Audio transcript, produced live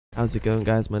How's it going,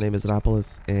 guys? My name is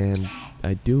MrRapolas, and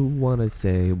I do want to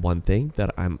say one thing, that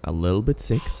I'm a little bit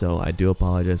sick, so I do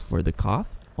apologize for the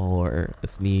cough or a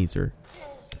sneeze or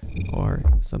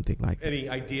something like that. Any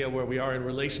idea where we are in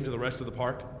relation to the rest of the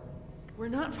park? We're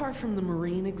not far from the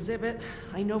marine exhibit.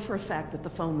 I know for a fact that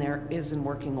the phone there is in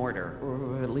working order,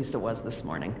 or at least it was this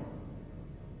morning.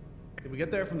 Did we get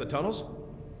there from the tunnels?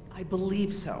 I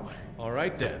believe so. All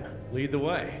right then, lead the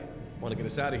way. Want to get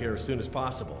us out of here as soon as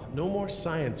possible. No more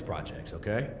science projects,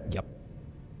 okay? Yep.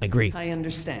 Agree. I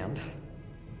understand.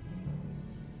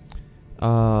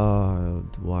 Why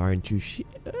aren't you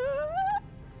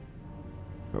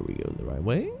Are we going the right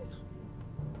way?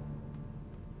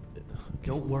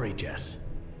 Don't worry, Jess.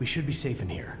 We should be safe in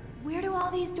here. Where do all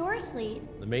these doors lead?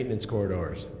 The maintenance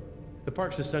corridors. The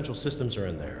park's essential systems are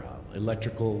in there.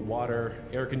 Electrical, water,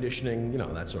 air conditioning, you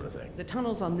know, that sort of thing. The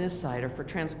tunnels on this side are for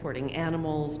transporting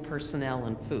animals, personnel,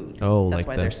 and food. Oh, That's like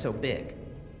why the... they're so big.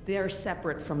 They are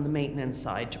separate from the maintenance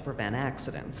side to prevent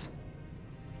accidents.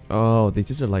 Oh,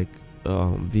 these are like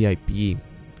VIP.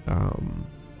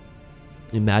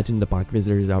 Imagine the park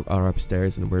visitors are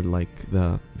upstairs and we're like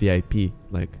the VIP,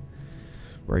 like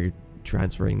where you're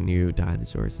transferring new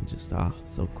dinosaurs and just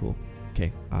so cool.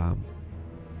 Okay.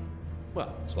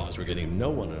 Well, as long as we're getting to know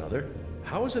one another,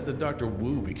 how is it that Dr.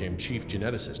 Wu became chief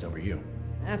geneticist over you?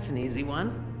 That's an easy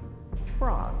one.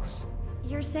 Frogs.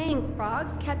 You're saying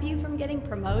frogs kept you from getting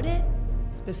promoted?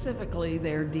 Specifically,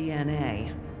 their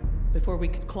DNA. Before we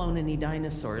could clone any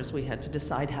dinosaurs, we had to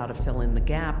decide how to fill in the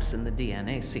gaps in the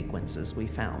DNA sequences we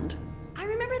found. I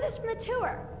remember this from the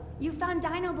tour. You found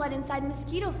dino blood inside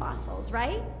mosquito fossils,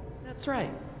 right? That's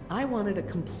right. I wanted a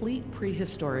complete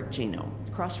prehistoric genome,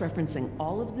 cross-referencing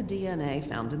all of the DNA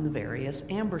found in the various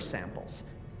amber samples.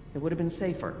 It would have been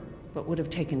safer, but would have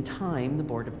taken time the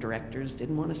board of directors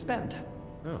didn't want to spend.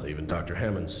 Well, even Dr.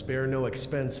 Hammond's spare no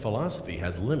expense philosophy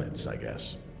has limits, I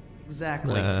guess.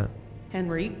 Exactly.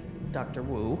 Henry, Dr.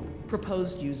 Wu,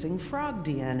 proposed using frog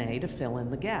DNA to fill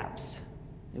in the gaps.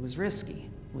 It was risky.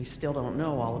 We still don't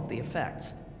know all of the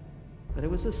effects. But it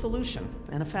was a solution,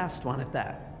 and a fast one at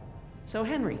that. So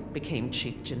Henry became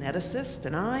chief geneticist,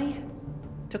 and I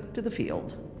took to the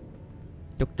field.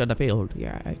 Took to the field,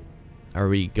 yeah. Are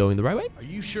we going the right way? Are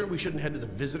you sure we shouldn't head to the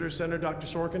visitor center, Dr.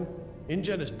 Sorkin?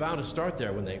 InGen is bound to start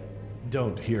there when they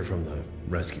don't hear from the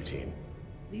rescue team.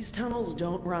 These tunnels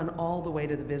don't run all the way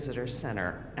to the visitor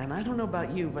center, and I don't know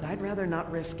about you, but I'd rather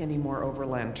not risk any more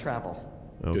overland travel.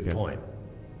 Okay. Good point.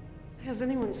 Has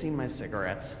anyone seen my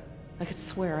cigarettes? I could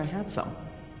swear I had some.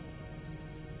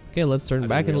 Okay, let's turn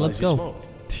back and let's go.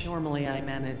 Normally I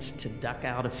manage to duck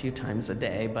out a few times a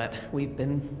day, but we've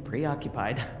been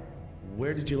preoccupied.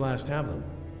 Where did you last have them?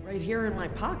 Right here in my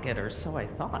pocket, or so I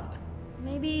thought.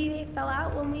 Maybe they fell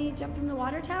out when we jumped from the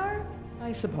water tower?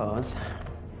 I suppose.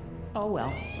 Oh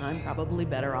well, I'm probably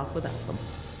better off without them.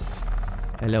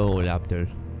 Hello, Raptor.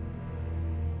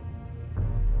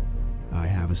 I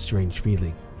have a strange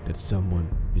feeling that someone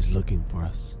is looking for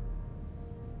us.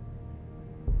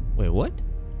 Wait, what?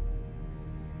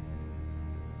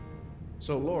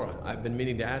 So, Laura, I've been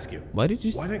meaning to ask you. Why don't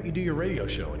you do your radio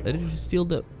show anymore? Why did you steal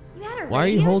the... You had a Why are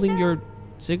you radio holding show? your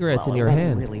cigarettes in Well, your it wasn't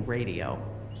hand? really radio.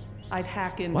 I'd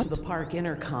hack into What? the park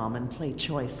intercom and play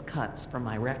choice cuts from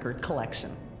my record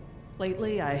collection.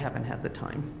 Lately, I haven't had the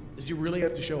time. Did you really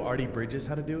have to show Artie Bridges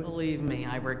how to do it? Believe me,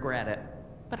 I regret it.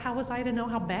 But how was I to know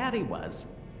how bad he was?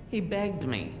 He begged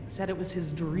me, said it was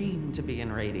his dream to be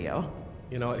in radio.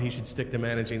 You know what? He should stick to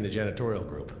managing the janitorial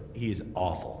group. He is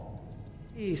awful.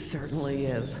 He certainly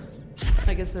is.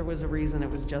 I guess there was a reason it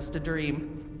was just a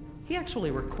dream. He actually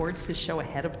records his show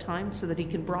ahead of time so that he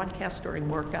can broadcast during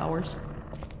work hours.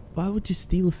 Why would you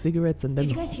steal cigarettes and then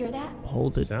Did you guys hear that?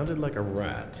 hold it? Sounded like a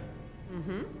rat.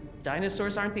 Mm-hmm.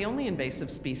 Dinosaurs aren't the only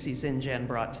invasive species InGen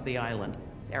brought to the island.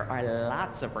 There are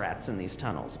lots of rats in these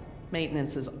tunnels.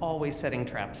 Maintenance is always setting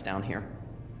traps down here.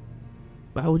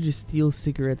 Why would you steal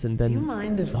cigarettes and Do then you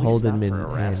mind if we hold stop them in for a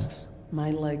rest? hands?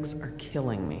 My legs are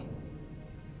killing me.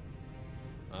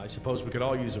 I suppose we could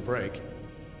all use a break.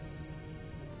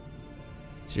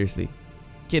 Seriously.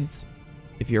 Kids,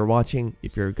 if you're watching,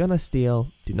 if you're gonna steal,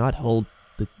 do not hold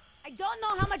the I don't know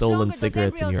how the much stolen longer those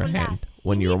cigarettes in embryos your will hand last.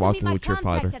 when You you're need to walking meet my with your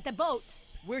contact father. at the boat.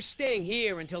 We're staying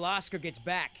here until Oscar gets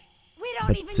back. We don't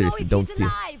But even seriously, know if don't he's steal.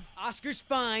 alive. Oscar's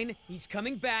fine. He's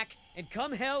coming back. And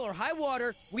come hell or high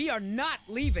water, we are not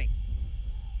leaving.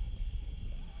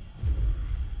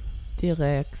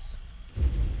 T-Rex.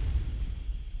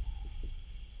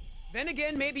 Then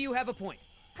again, maybe you have a point.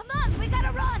 Come on, we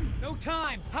gotta run. No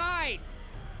time. Hide.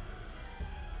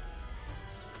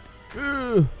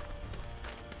 Ugh.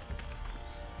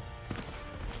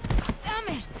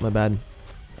 Damn it. My bad.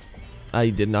 I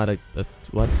did not.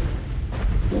 What?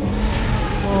 Get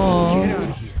Oh, out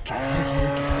of here. Get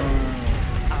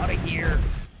out of here.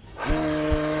 Get out of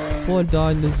here. poor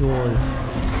dinosaur.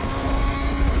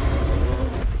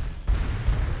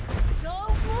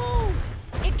 Don't move!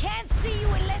 It can't see you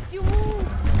unless you move!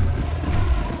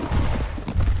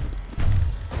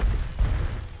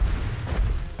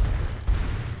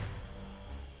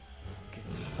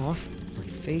 Get off my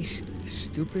face, you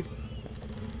stupid.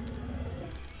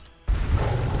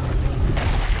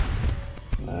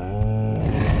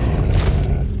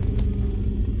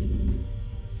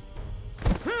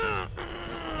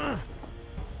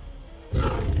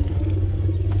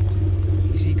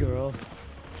 Easy, girl.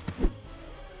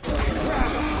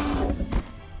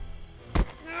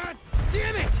 Ah,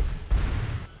 damn it!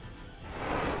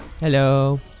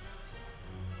 Hello.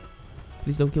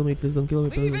 Please don't kill me. Please don't kill me.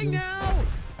 Please don't kill Leaving me. now!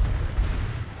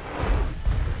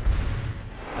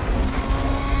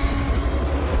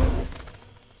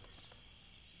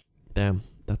 Damn,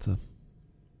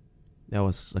 that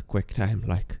was a quick time.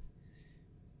 Like,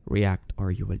 react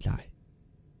or you will die.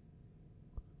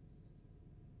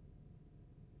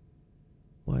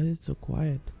 Why is it so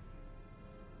quiet?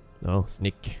 Oh,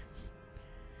 sneaky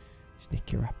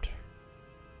raptor.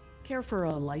 Care for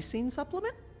a lysine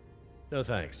supplement? No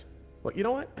thanks. Well, you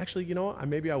know what? Actually, you know what?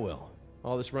 Maybe I will.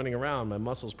 All this running around, my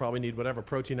muscles probably need whatever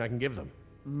protein I can give them.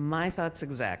 My thoughts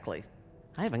exactly.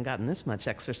 I haven't gotten this much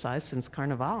exercise since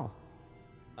Carnival.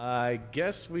 I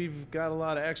guess we've got a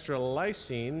lot of extra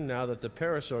lysine now that the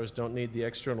parasaurs don't need the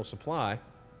external supply.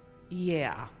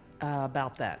 Yeah,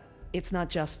 about that. It's not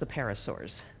just the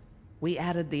parasaurs. We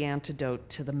added the antidote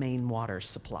to the main water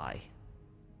supply.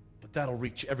 But that'll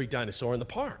reach every dinosaur in the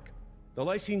park. The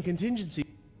lysine contingency...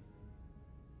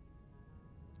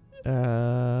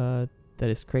 That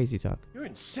is crazy talk. You're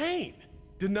insane!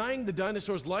 Denying the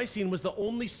dinosaurs lysine was the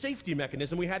only safety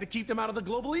mechanism we had to keep them out of the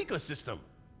global ecosystem.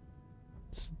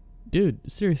 Dude,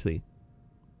 seriously.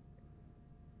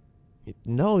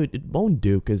 No, it won't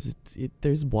do, because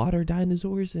there's water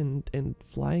dinosaurs and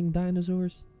flying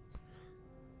dinosaurs.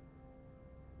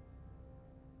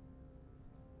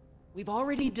 We've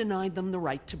already denied them the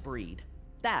right to breed.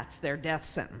 That's their death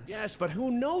sentence. Yes, but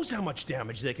who knows how much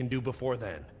damage they can do before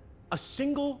then? A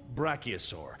single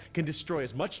brachiosaur can destroy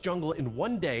as much jungle in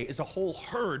one day as a whole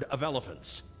herd of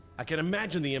elephants. I can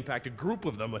imagine the impact a group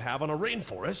of them would have on a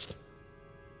rainforest.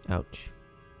 Ouch.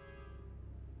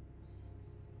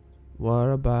 What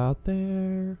about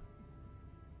there?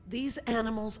 These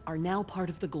animals are now part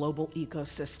of the global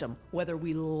ecosystem, whether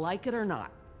we like it or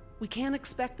not. We can't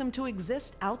expect them to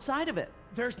exist outside of it.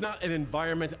 There's not an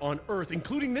environment on Earth,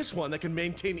 including this one, that can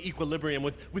maintain equilibrium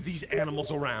with these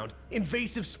animals around.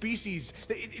 Invasive species.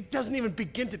 It doesn't even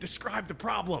begin to describe the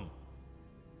problem.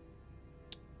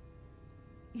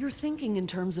 You're thinking in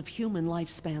terms of human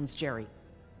lifespans, Jerry.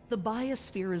 The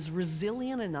biosphere is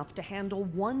resilient enough to handle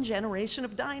one generation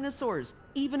of dinosaurs,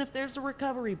 even if there's a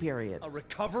recovery period. A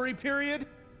recovery period?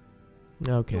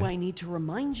 Okay. Do I need to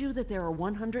remind you that there are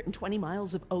 120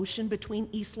 miles of ocean between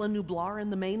Isla Nublar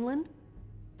and the mainland?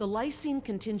 The lysine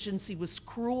contingency was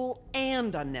cruel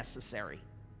and unnecessary.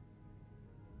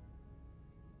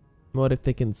 What if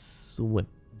they can swim?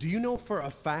 Do you know for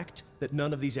a fact that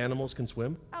none of these animals can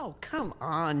swim? Oh, come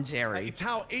on, Jerry. It's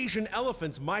how Asian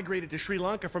elephants migrated to Sri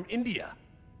Lanka from India.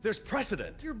 There's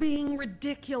precedent. You're being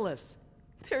ridiculous.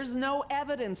 There's no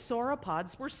evidence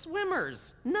sauropods were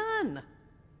swimmers. None.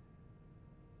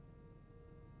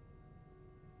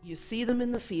 You see them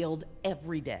in the field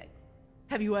every day.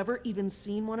 Have you ever even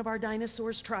seen one of our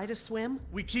dinosaurs try to swim?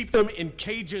 We keep them in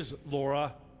cages,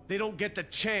 Laura. They don't get the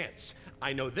chance.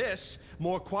 I know this.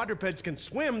 More quadrupeds can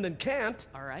swim than can't.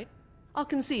 All right. I'll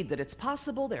concede that it's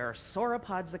possible there are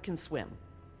sauropods that can swim.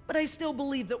 But I still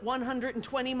believe that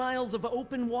 120 miles of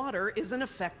open water is an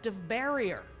effective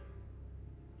barrier.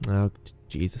 Oh,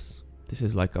 Jesus. This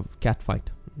is like a cat fight.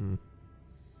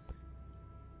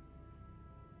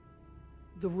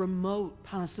 The remote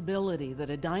possibility that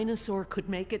a dinosaur could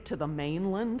make it to the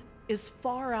mainland is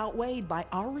far outweighed by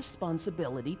our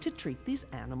responsibility to treat these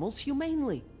animals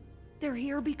humanely. They're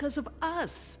here because of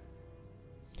us.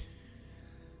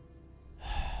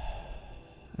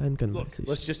 And Look, conversation.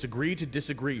 let's just agree to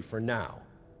disagree for now.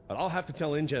 But I'll have to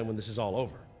tell InGen when this is all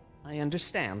over. I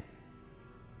understand.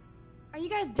 Are you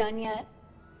guys done yet?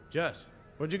 Jess,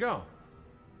 where'd you go?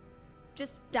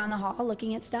 Just down the hall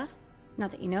looking at stuff? Not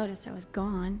that you noticed I was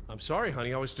gone. I'm sorry,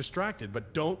 honey, I was distracted,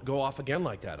 but don't go off again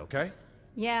like that, okay?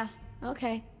 Yeah,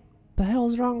 okay. What the hell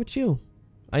is wrong with you?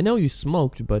 I know you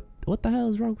smoked, but what the hell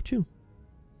is wrong with you?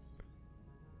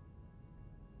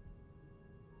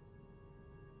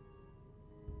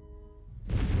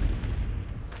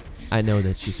 I know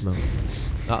that she smelled.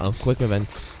 Uh-oh, quick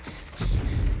events.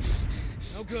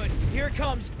 No good. Here it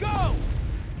comes. Go!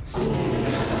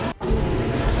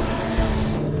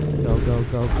 Go, go,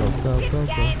 go, go, go, It's go, go.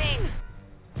 gaining.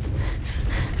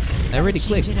 I already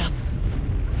Change clicked. it up.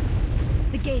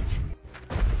 The gate.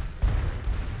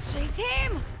 Chase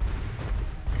him.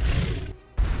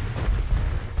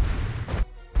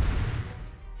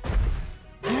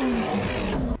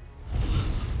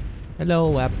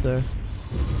 Hello, Raptor.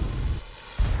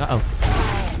 Uh-oh.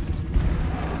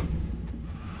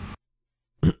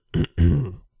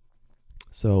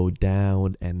 So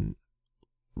down and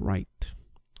right.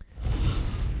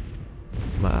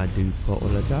 I do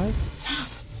apologize.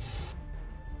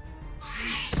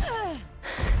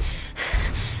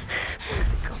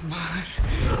 Come on.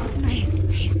 Nice,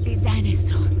 tasty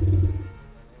dinosaur.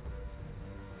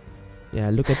 Yeah,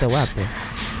 look at the Raptor.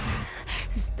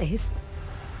 Stay still.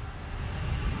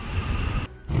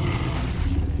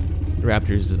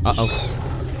 Raptors. Uh-oh.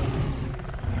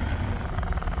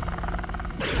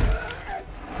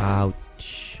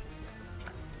 Ouch.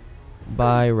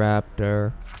 Bye,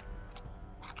 Raptor.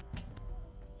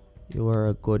 You are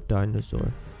a good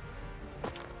dinosaur.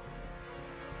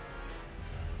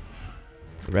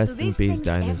 Rest in peace,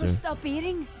 dinosaur. Ever stop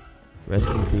eating? Rest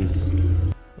in peace,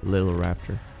 little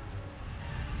raptor.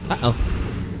 Uh-oh.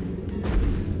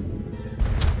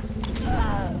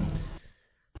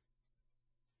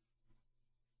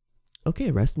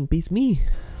 Okay, rest in peace me.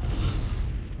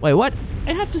 Wait, what?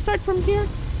 I have to start from here?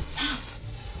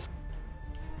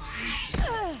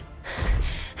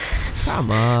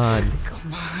 Come on.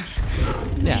 Come on.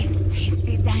 Yeah. Nice,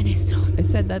 tasty dinosaur. I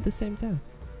said that at the same time.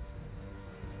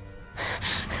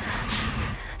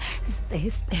 Stay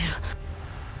still.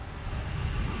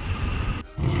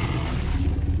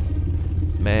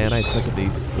 Man, I suck at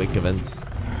these quick events.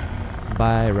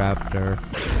 Bye, raptor.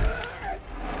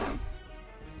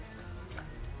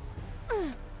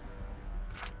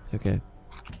 Okay.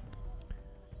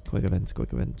 Quick events,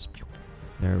 quick events.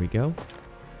 There we go.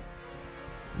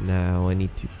 Now I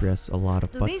need to press a lot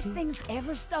of Do buttons. these things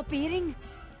ever stop eating?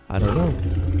 I don't know.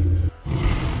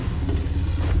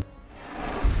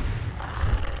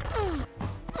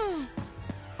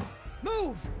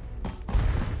 Move!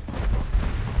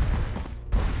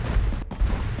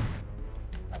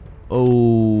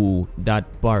 Oh, that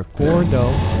parkour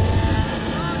though.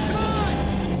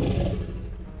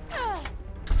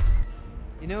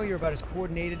 You know you're about as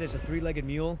coordinated as a three-legged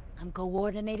mule. I'm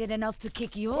coordinated enough to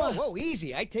kick you Whoa, off. whoa,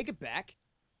 easy. I take it back.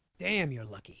 Damn, you're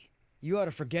lucky. You ought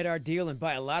to forget our deal and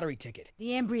buy a lottery ticket.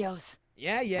 The embryos.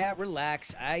 Yeah,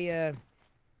 relax. You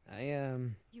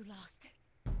lost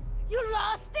it. You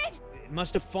lost it? It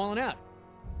must have fallen out.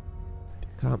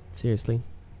 Come, seriously.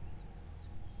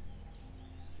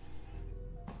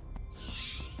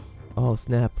 Oh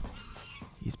snap.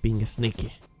 He's being a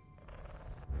sneaky.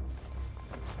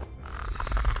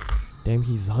 Damn,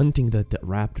 he's hunting the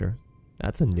raptor.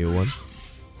 That's a new one.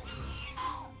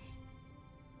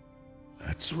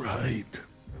 That's right.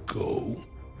 Go.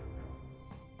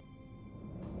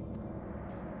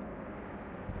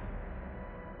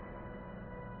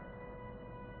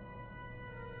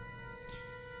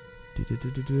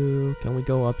 Can we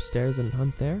go upstairs and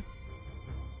hunt there?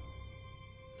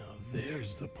 Now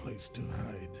there's the place to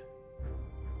hide.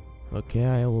 Okay,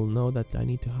 I will know that I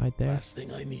need to hide there. Last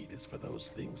thing I need is for those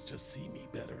things to see me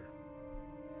better.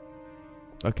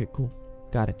 Okay, cool.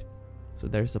 Got it. So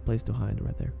there's a place to hide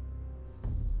right there.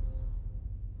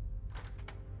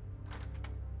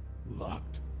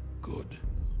 Locked. Good.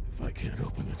 If I can't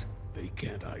open it, they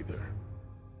can't either.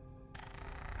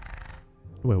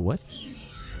 Wait, what?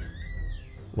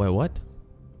 Wait, what?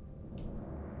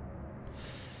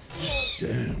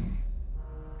 Damn.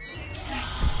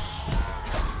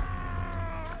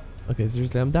 Okay,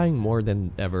 seriously, I'm dying more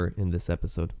than ever in this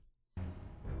episode.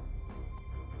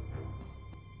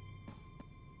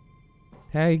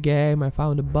 Hey game, I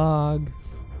found a bug.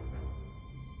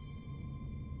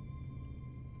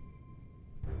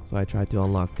 So I tried to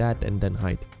unlock that and then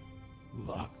hide.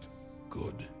 Locked.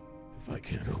 Good. If I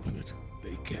can't open it,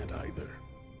 they can't either.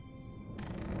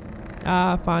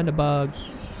 Ah, find a bug.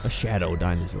 A shadow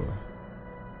dinosaur.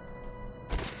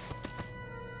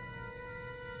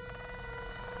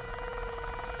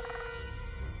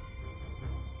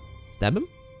 Stab him?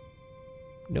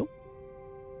 Nope.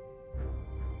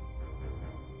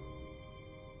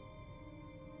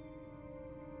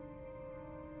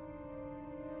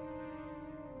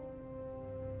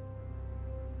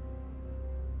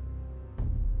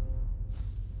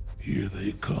 Here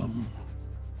they come.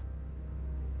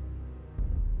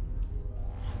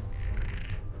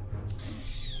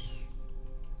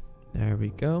 There we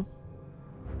go.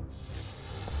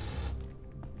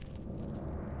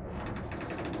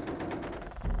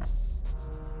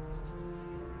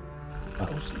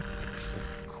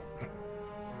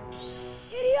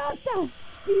 Idiota!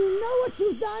 Do you know what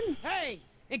you've done? Hey!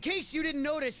 In case you didn't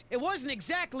notice, it wasn't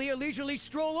exactly a leisurely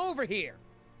stroll over here.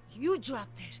 You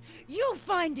dropped it. You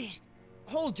find it.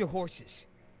 Hold your horses.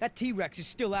 That T-Rex is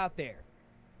still out there.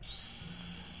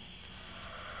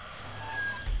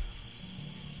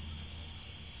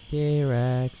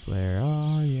 T-Rex, where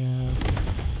are you?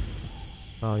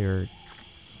 Oh, you're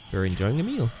enjoying a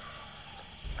meal.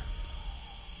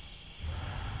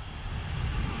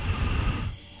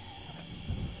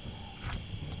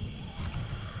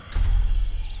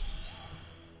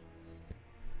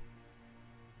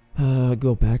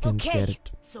 Go back and get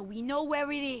it. So we know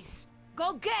where it is.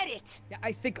 Go get it! Yeah,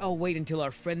 I think I'll wait until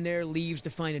our friend there leaves to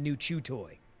find a new chew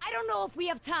toy. I don't know if we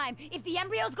have time. If the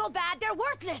embryos go bad, they're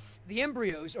worthless! The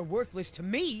embryos are worthless to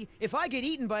me if I get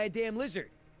eaten by a damn lizard.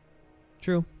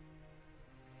 True.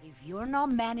 If you're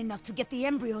not man enough to get the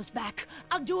embryos back,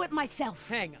 I'll do it myself.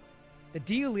 Hang on. The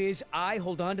deal is I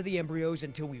hold on to the embryos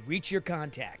until we reach your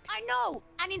contact. I know!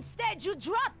 And instead, you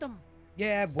drop them!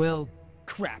 Yeah, well,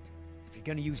 crap. If you're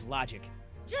gonna use logic.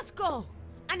 Just go!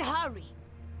 And hurry!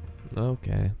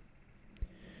 Okay.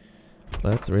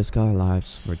 Let's risk our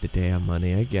lives for the damn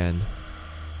money again.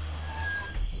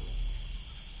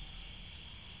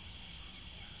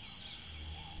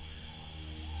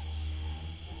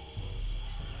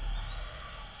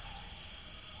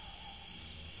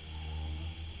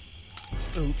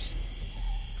 Oops.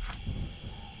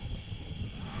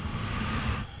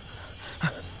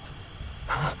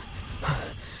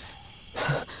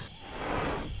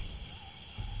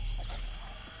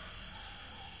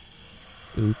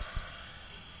 Oops.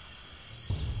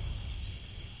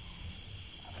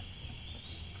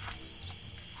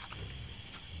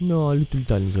 No, little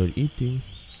dinosaur eating.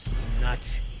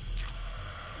 Nuts.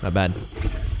 Not bad.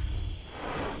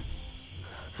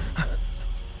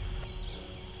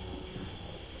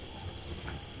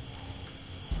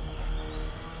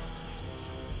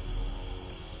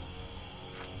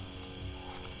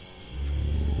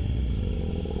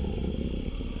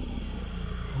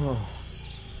 Whoa.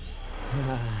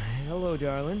 Hello,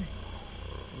 darling.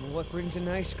 What brings a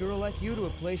nice girl like you to a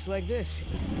place like this?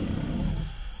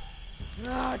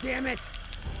 Oh, damn it!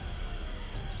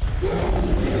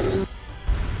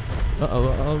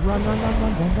 Uh-oh, run, run, run, run,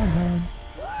 run, run, run.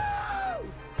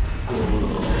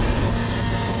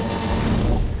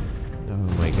 Oh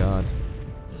my god.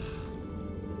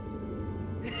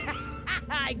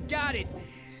 I got it!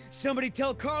 Somebody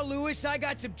tell Carl Lewis I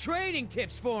got some training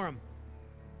tips for him!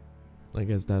 I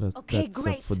guess that's great.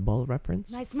 a football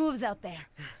reference. Nice moves out there.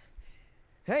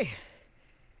 Hey,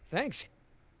 thanks.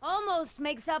 Almost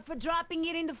makes up for dropping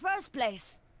it in the first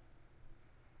place.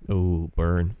 Oh,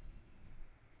 burn.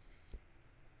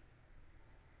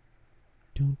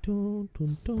 Dun, dun,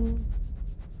 dun, dun.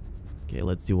 Okay,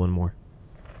 let's do one more.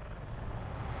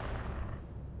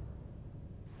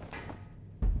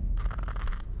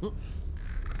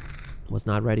 Was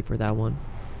not ready for that one.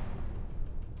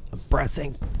 I'm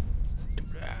pressing.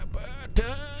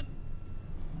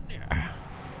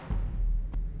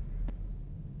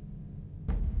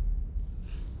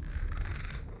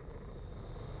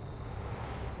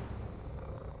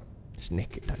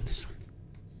 Snake dinosaur.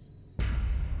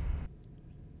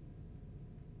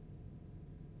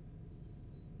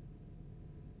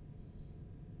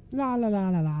 La la la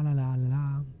la la la la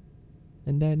la.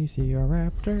 And then you see a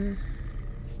raptor.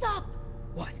 Stop!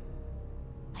 What?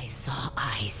 I saw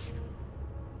eyes.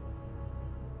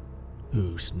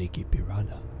 Ooh, sneaky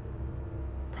piranha.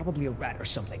 Probably a rat or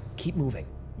something. Keep moving.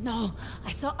 No,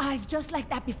 I saw eyes just like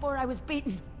that before I was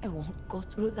beaten. I won't go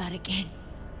through that again.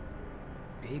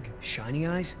 Big, shiny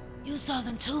eyes? You saw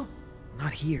them too?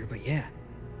 Not here, but yeah.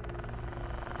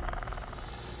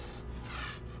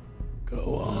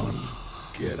 Go on.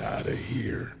 Get out of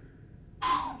here.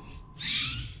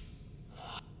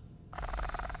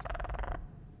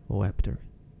 Raptor.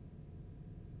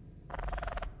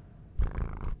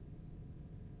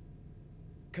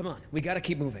 Come on, we gotta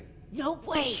keep moving. No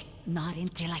way! Not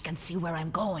until I can see where I'm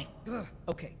going. Ugh,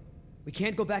 okay. We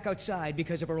can't go back outside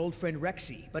because of our old friend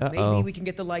Rexy, but Uh-oh. maybe we can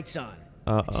get the lights on.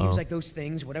 Uh-oh. It seems like those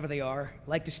things, whatever they are,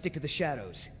 like to stick to the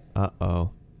shadows.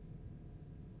 Uh-oh.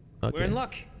 Okay. We're in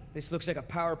luck. This looks like a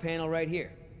power panel right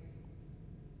here.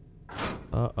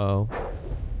 Uh-oh.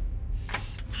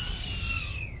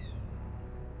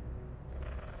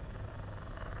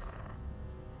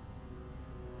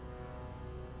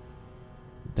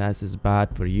 This is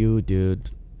bad for you,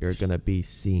 dude. You're gonna be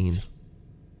seen.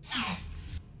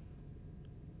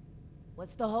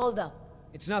 What's the holdup?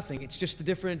 It's nothing. It's just a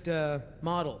different,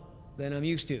 model than I'm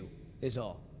used to, is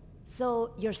all. So,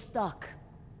 you're stuck.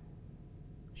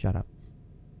 Shut up.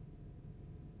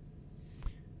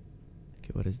 Okay,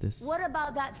 what is this? What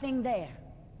about that thing there?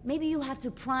 Maybe you have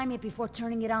to prime it before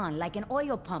turning it on, like an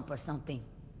oil pump or something.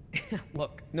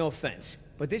 Look, no offense,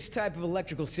 but this type of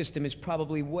electrical system is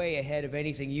probably way ahead of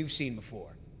anything you've seen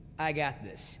before. I got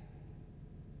this.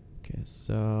 Okay,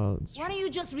 so... Why don't you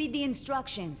just read the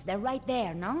instructions? They're right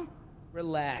there, no?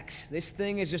 Relax. This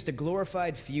thing is just a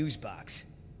glorified fuse box.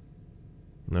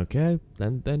 Okay,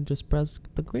 then just press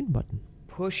the green button.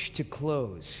 Push to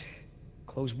close.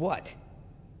 Close what?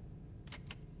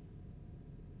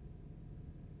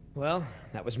 Well,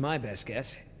 that was my best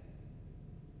guess.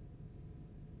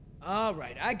 All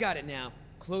right, I got it now.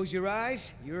 Close your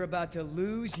eyes. You're about to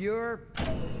lose your...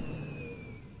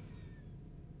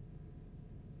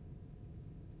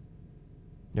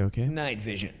 Okay. night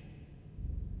vision.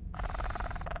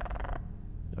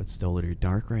 It's still a little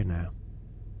dark right now.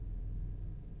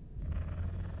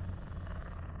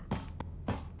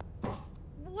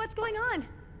 What's going on?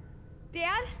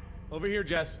 Dad? Over here,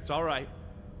 Jess. It's all right.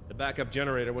 The backup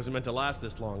generator wasn't meant to last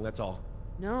this long, that's all.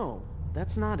 No,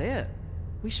 that's not it.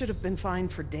 We should have been fine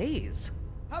for days.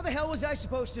 How the hell was I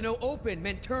supposed to know open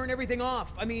meant turn everything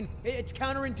off? I mean, it's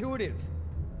counterintuitive.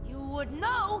 You would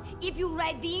know if you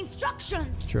read the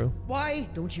instructions. True. Why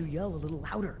don't you yell a little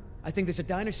louder? I think there's a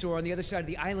dinosaur on the other side of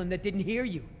the island that didn't hear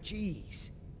you.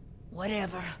 Jeez.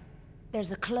 Whatever.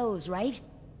 There's a close, right?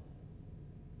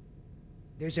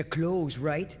 There's a close,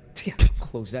 right?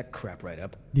 Close that crap right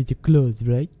up. Did you close,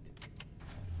 right?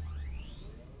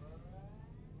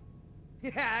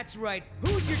 Yeah, that's right.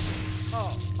 Who's your...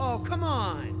 Oh, come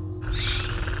on.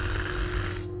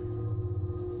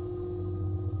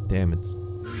 Damn, it's...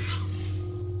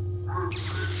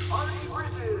 Arnie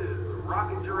Bridges,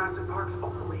 rockin' Jurassic Park's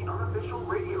only unofficial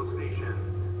radio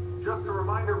station. Just a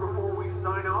reminder before we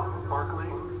sign off,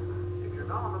 Parklings, if you're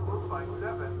not on the boat by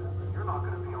 7, you're not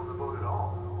going to be on the boat at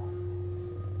all.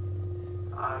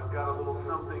 I've got a little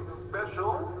something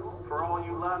special for all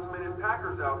you last-minute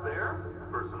packers out there.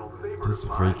 Personal favorite This is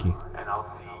of mine, freaky. and I'll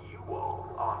see you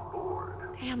all on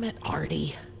board. Damn it,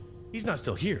 Artie. He's not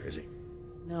still here, is he?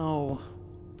 No.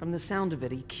 From the sound of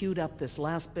it, he queued up this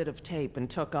last bit of tape and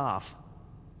took off.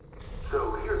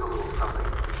 So here's a little something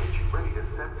to get you ready to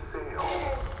set sail.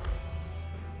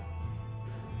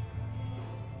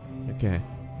 Okay.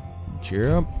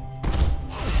 Cheer up.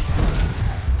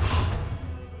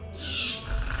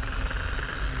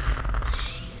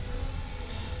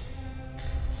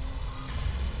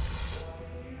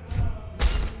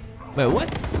 Wait, what?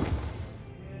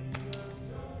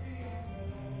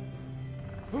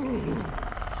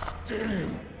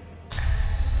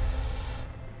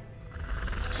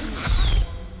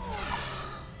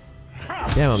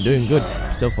 Damn, I'm doing good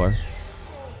so far.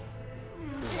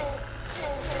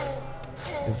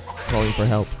 It's calling for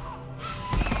help.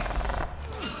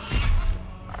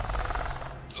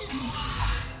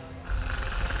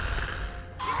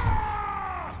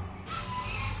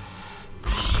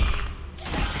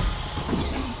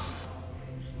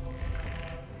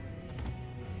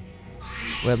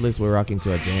 Well, at least we're rocking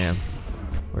to a jam.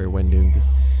 Or when doing this.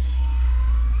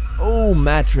 Oh,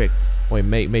 Matrix. Wait,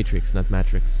 Matrix, not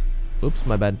Matrix. Oops,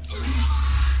 my bad.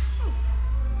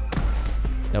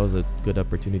 That was a good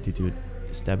opportunity to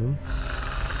stab him.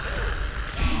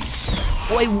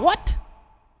 Wait, what?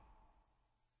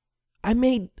 I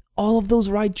made all of those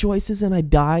right choices and I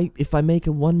die if I make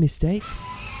one mistake?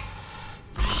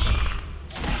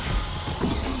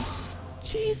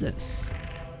 Jesus.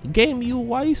 Game,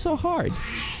 why are you so hard?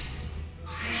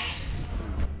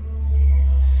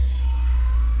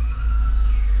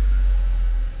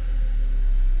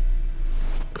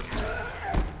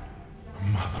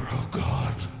 Mother of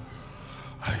God,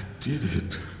 I did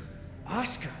it.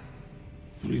 Oscar.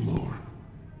 3 more.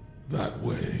 That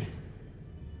way.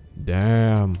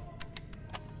 Damn.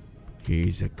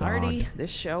 He's a god. Artie, this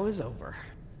show is over.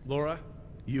 Laura,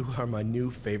 you are my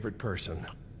new favorite person.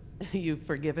 You've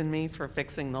forgiven me for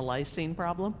fixing the lysine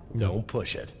problem? Don't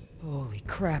push it. Holy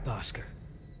crap, Oscar.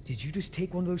 Did you just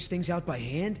take one of those things out by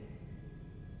hand?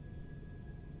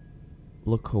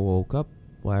 Look who woke up.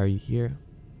 Why are you here?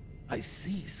 I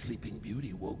see Sleeping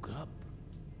Beauty woke up.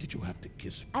 Did you have to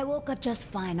kiss her? I woke up just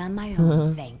fine on my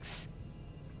own, thanks.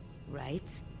 Right?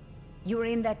 You were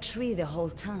in that tree the whole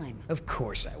time. Of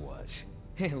course I was.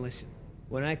 Hey, listen.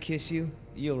 When I kiss you,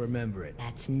 you'll remember it.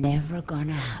 That's never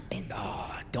gonna happen.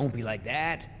 Ah, don't be like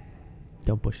that.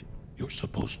 Don't push it. You're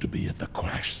supposed to be at the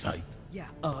crash site. Yeah,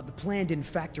 the plan didn't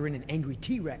factor in an angry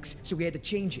T-Rex, so we had to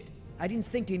change it. I didn't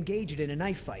think to engage it in a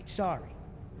knife fight, sorry.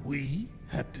 We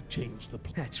had to change the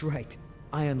plan. That's right.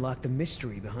 I unlocked the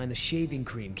mystery behind the shaving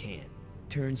cream can.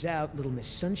 Turns out Little Miss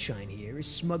Sunshine here is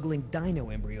smuggling dino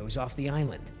embryos off the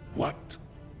island. What?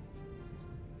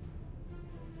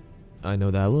 I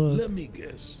know that look. Let me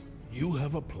guess. You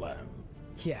have a plan.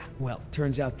 Yeah, well,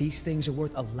 turns out these things are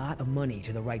worth a lot of money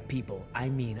to the right people. I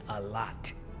mean a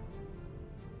lot.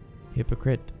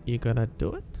 Hypocrite, you gonna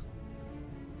do it?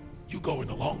 You going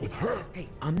along with her? Hey,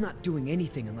 I'm not doing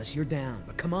anything unless you're down,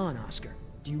 but come on, Oscar.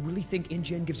 Do you really think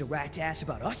InGen gives a rat's ass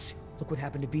about us? Look what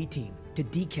happened to B-Team, to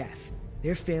Decaf.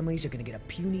 Their families are gonna get a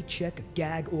puny check, a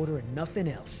gag order, and nothing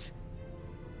else.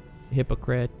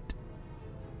 Hypocrite.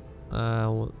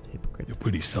 Hypocrite. You're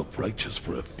pretty self-righteous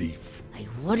for a thief. I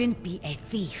wouldn't be a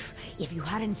thief if you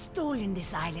hadn't stolen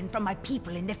this island from my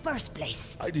people in the first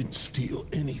place. I didn't steal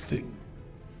anything.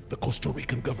 The Costa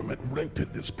Rican government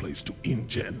rented this place to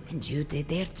InGen. And you did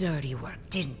their dirty work,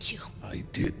 didn't you? I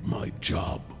did my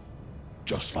job.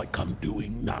 Just like I'm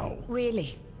doing now.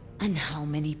 Really? And how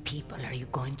many people are you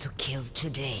going to kill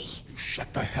today? You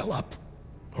shut the hell up,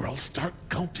 or I'll start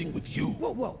counting with you.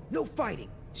 Whoa, whoa, no fighting.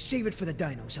 Save it for the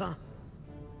dinos, huh?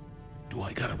 Do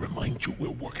I gotta remind you we're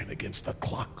working against the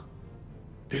clock?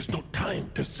 There's no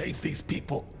time to save these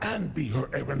people and be her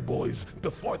errand boys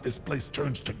before this place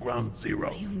turns to ground zero.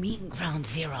 What do you mean, ground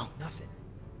zero? Nothing.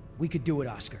 We could do it,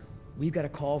 Oscar. We've got a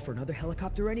call for another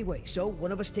helicopter anyway, so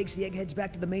one of us takes the eggheads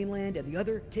back to the mainland and the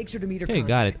other takes her to meet her Okay,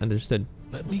 contact. got it. Understood.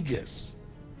 Let me guess.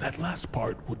 That last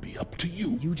part would be up to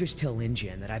you. You just tell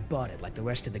InGen that I bought it like the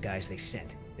rest of the guys they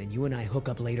sent. Then you and I hook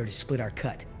up later to split our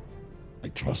cut. I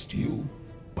trust you,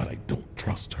 but I don't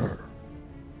trust her.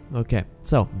 Okay,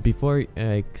 so before I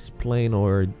explain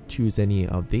or choose any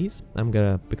of these, I'm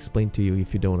gonna explain to you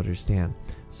if you don't understand.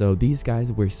 So these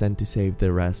guys were sent to save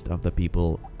the rest of the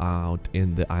people out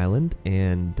in the island,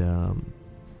 and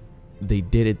they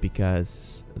did it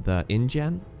because the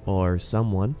InGen or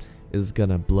someone is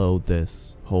gonna blow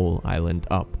this whole island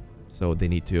up. So they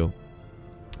need to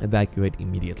evacuate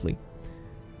immediately.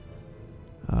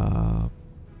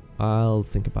 I'll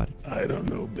think about it. I don't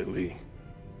know, Billy.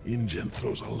 InGen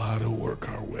throws a lot of work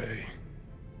our way.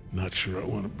 Not sure I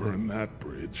want to burn that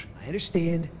bridge. I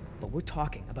understand, but we're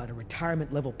talking about a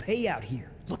retirement level payout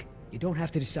here. Look, you don't have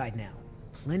to decide now.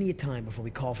 Plenty of time before we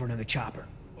call for another chopper.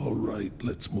 All right,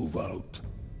 let's move out.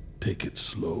 Take it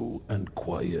slow and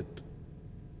quiet.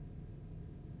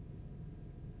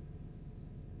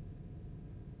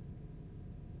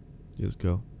 Just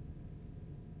go.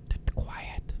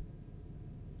 Quiet.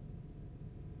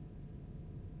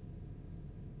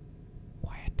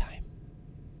 Quiet time.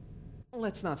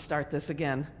 Let's not start this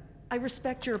again. I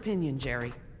respect your opinion,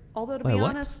 Jerry. Although, to Wait, be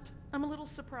what? honest, I'm a little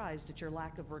surprised at your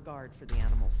lack of regard for the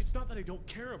animals. It's not that I don't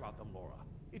care about them, Laura.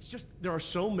 It's just there are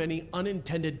so many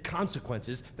unintended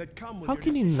consequences that come with How your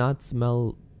can you decision. not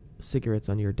smell cigarettes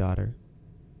on your daughter?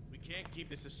 We can't keep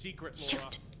this a secret, Laura.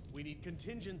 Shoot. We need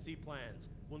contingency plans.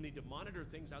 We'll need to monitor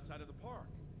things outside of the park.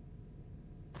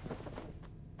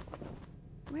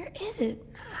 Where is it?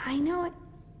 I know it.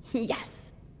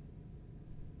 Yes.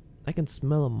 I can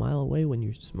smell a mile away when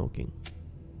you're smoking.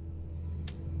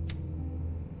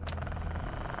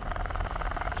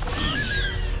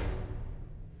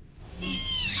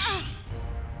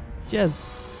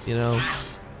 Just, you know.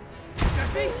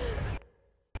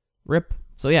 Rip.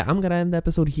 So yeah, I'm gonna end the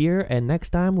episode here, and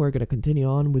next time we're gonna continue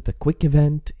on with a quick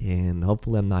event, and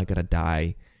hopefully I'm not gonna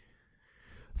die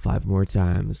 5 more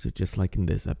times, just like in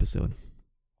this episode.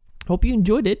 Hope you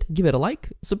enjoyed it. Give it a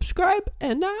like, subscribe,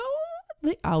 and now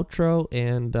the outro.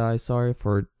 And sorry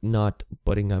for not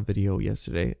putting a video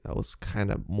yesterday. I was kind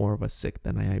of more of a sick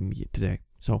than I am today.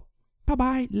 So bye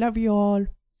bye, love you all.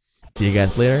 See you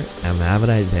guys later, and have a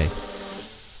nice day.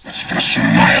 Let's put a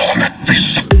smile on that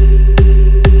face.